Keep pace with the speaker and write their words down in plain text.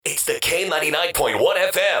K99.1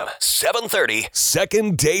 FM, 730.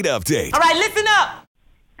 Second date update. All right, listen up.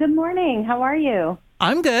 Good morning. How are you?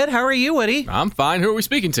 I'm good. How are you, Woody? I'm fine. Who are we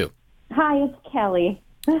speaking to? Hi, it's Kelly.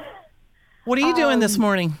 What are you doing this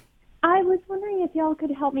morning? I was wondering if y'all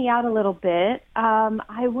could help me out a little bit.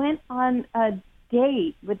 I went on a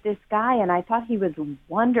date with this guy, and I thought he was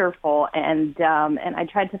wonderful, and I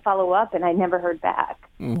tried to follow up, and I never heard back.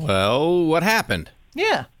 Well, what happened?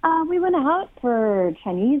 Yeah. We went out for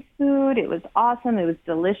Chinese food. It was awesome. It was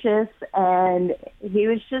delicious, and he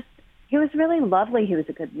was really lovely. He was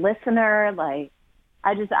a good listener.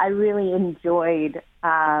 I really enjoyed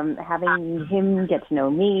having him get to know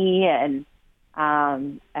me, and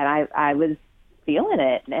I was feeling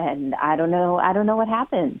it, and I don't know what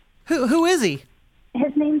happened. Who is he?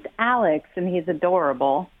 His name's Alex, and he's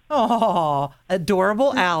adorable. Oh,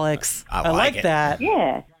 adorable Alex. I like it. that.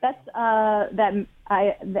 Yeah, that's that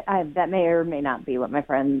may or may not be what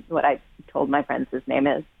I told my friends his name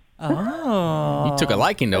is. Oh. You took a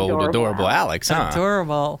liking to old adorable Alex, huh?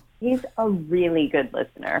 Adorable. He's a really good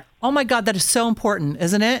listener, Oh my God, that is so important,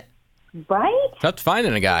 isn't it? right? Tough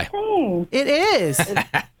finding a guy. Thanks. It is.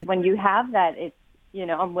 When you have that, it's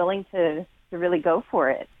I'm willing to really go for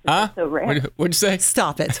it. Huh? It's so rare. What'd you say?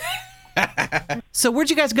 Stop it. So where'd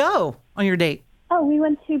you guys go on your date? Oh, we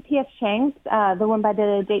went to P.F. Chang's, the one by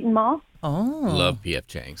the Dayton Mall. Oh. Love P.F.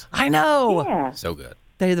 Chang's. I know. Yeah, So good.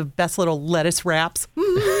 They're the best little lettuce wraps.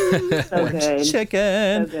 so good.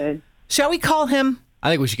 Chicken. So good. Shall we call him? I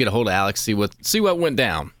think we should get a hold of Alex, see what went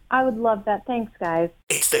down. I would love that. Thanks, guys.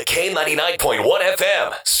 It's the K99.1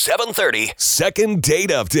 FM, 730. Second date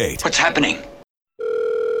update. What's happening?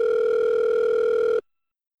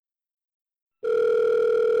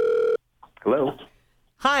 Hello.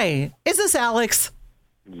 Hi. Is this Alex?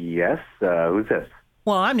 Yes. Who's this?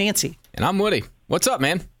 Well, I'm Nancy. And I'm Woody. What's up,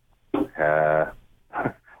 man?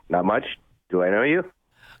 Not much. Do I know you?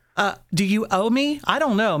 Do you owe me? I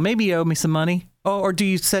don't know. Maybe you owe me some money. Or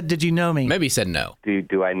did you know me? Maybe he said no.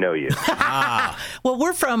 Do I know you? Well,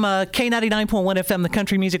 we're from K99.1 FM, the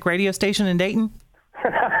country music radio station in Dayton.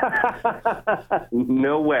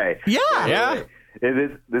 No way. Yeah. Yeah?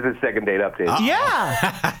 This is second date update.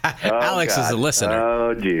 Yeah. Alex is a listener.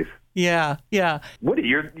 Oh, geez. Yeah. Yeah. Woody,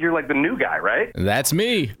 you're like the new guy, right? That's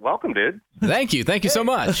me. Welcome, dude. Thank you. Thank you so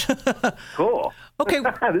much. Cool. Okay.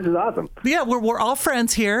 This is awesome. Yeah, we're all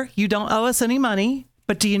friends here. You don't owe us any money.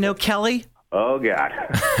 But do you know Kelly? Oh, God.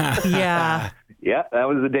 Yeah. Yeah, that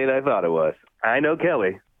was the date I thought it was. I know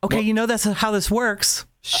Kelly. Okay, you know that's how this works.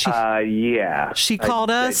 Yeah. She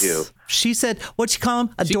called us. I do. She said, what'd you call him?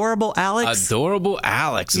 Adorable Alex? Adorable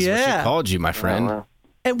Alex is what Yeah. she called you, my friend. Well,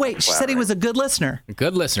 And wait, she said he was a good listener.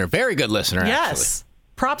 Good listener. Very good listener, Yes.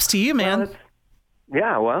 Props to you, man.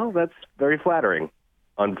 well, that's very flattering.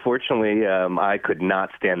 Unfortunately, I could not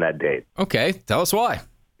stand that date. actually. Okay. Tell us why.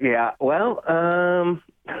 Yeah, well,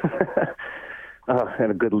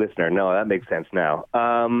 and a good listener. No, that makes sense now.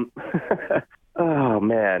 Oh,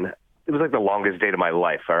 man. It was like the longest date of my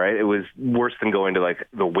life, all right? It was worse than going to, like,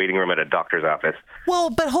 the waiting room at a doctor's office. Well,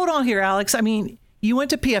 but hold on here, Alex. I mean, you went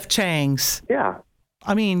to P.F. Chang's. Yeah.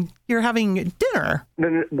 I mean, you're having dinner.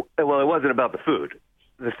 No, well, it wasn't about the food.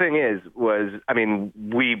 The thing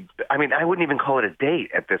I wouldn't even call it a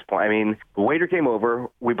date at this point. I mean, the waiter came over.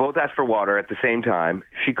 We both asked for water at the same time.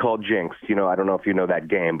 She called Jinx. I don't know if you know that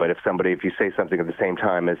game, but if you say something at the same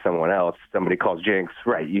time as someone else, somebody calls Jinx,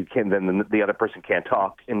 right, then the other person can't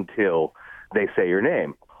talk until they say your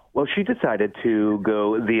name. Well, she decided to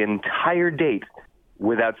go the entire date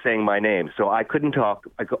without saying my name. So I couldn't talk.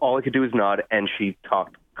 All I could do was nod, and she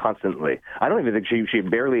talked constantly. I don't even think she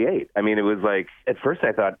barely ate. I mean, it was like, at first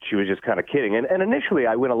I thought she was just kind of kidding. And initially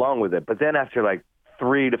I went along with it. But then after like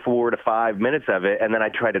 3 to 4 to 5 minutes of it, and then I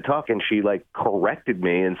tried to talk, and she like corrected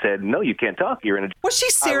me and said, no, you can't talk. You're in a... Was she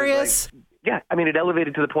serious? Yeah. I mean, it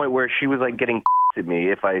elevated to the point where she was like getting at me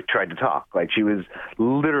if I tried to talk. Like she was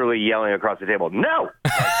literally yelling across the table, no!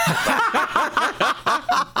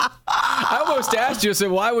 I almost asked you, I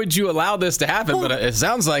said, why would you allow this to happen? But it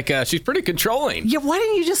sounds like she's pretty controlling. Yeah, why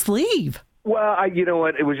didn't you just leave? Well, you know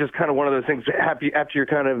what? It was just kind of one of those things. After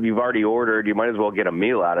you've already ordered, you might as well get a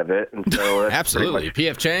meal out of it. And so that's Absolutely. much,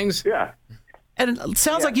 P.F. Chang's? yeah. And it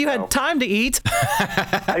sounds like you had time to eat.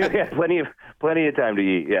 Yeah, plenty of time to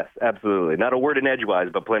eat. Yes, absolutely. Not a word in edgewise,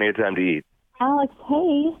 but plenty of time to eat. Alex,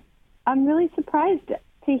 hey, I'm really surprised.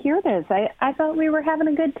 to hear this. I thought we were having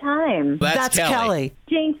a good time. That's Kelly.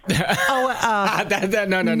 Jinx.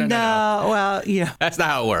 No. No, well, yeah. That's not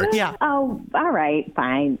how it works. Yeah. Oh, all right,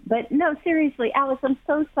 fine. But no, seriously, Alex, I'm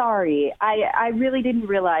so sorry. I really didn't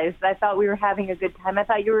realize. I thought we were having a good time. I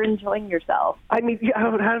thought you were enjoying yourself. I mean,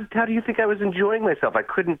 how do you think I was enjoying myself? I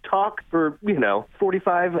couldn't talk for,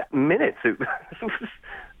 45 minutes.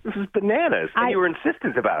 This is bananas. And you were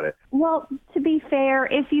insistent about it. Well, to be fair,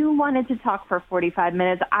 if you wanted to talk for 45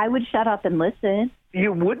 minutes, I would shut up and listen.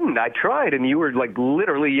 You wouldn't. I tried, and you were like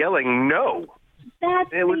literally yelling no. That's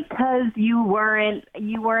because you weren't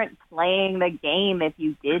playing the game if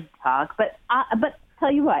you did talk. But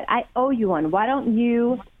tell you what, I owe you one. Why don't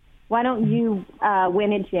you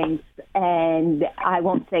win at Jinx, and I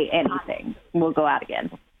won't say anything. We'll go out again.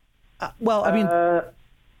 Well, I mean,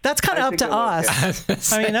 that's kind of up to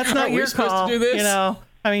us. I mean, that's not your call. To do this?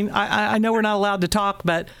 I mean, I know we're not allowed to talk,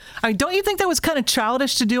 but I mean, don't you think that was kind of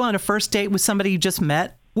childish to do on a first date with somebody you just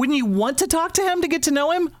met? Wouldn't you want to talk to him to get to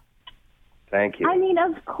know him? Thank you. I mean,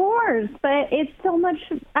 of course, but it's so much.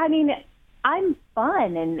 I mean, I'm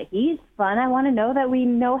fun and he's fun. I want to know that we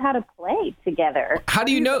know how to play together. How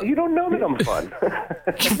do you know? You don't know that I'm fun.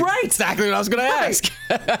 Right, exactly what I was going to ask.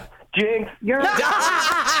 Jinx. You're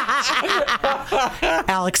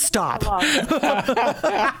Alex, stop.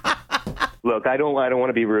 Look, I don't want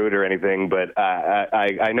to be rude or anything, but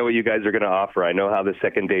I know what you guys are going to offer. I know how the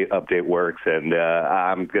second date update works, and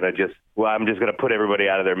I'm just going to put everybody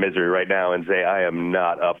out of their misery right now and say I am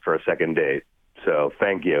not up for a second date. So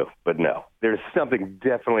thank you, but no. There's something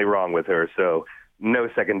definitely wrong with her, so no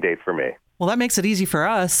second date for me. Well, that makes it easy for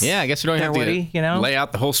us. Yeah, I guess you don't have to lay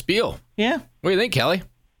out the whole spiel. Yeah. What do you think, Kelly?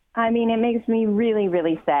 I mean, it makes me really,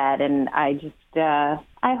 really sad, and I just,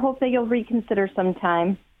 I hope that you'll reconsider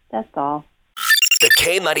sometime. That's all. The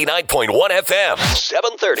K99.1 FM,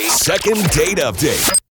 730. Second date update.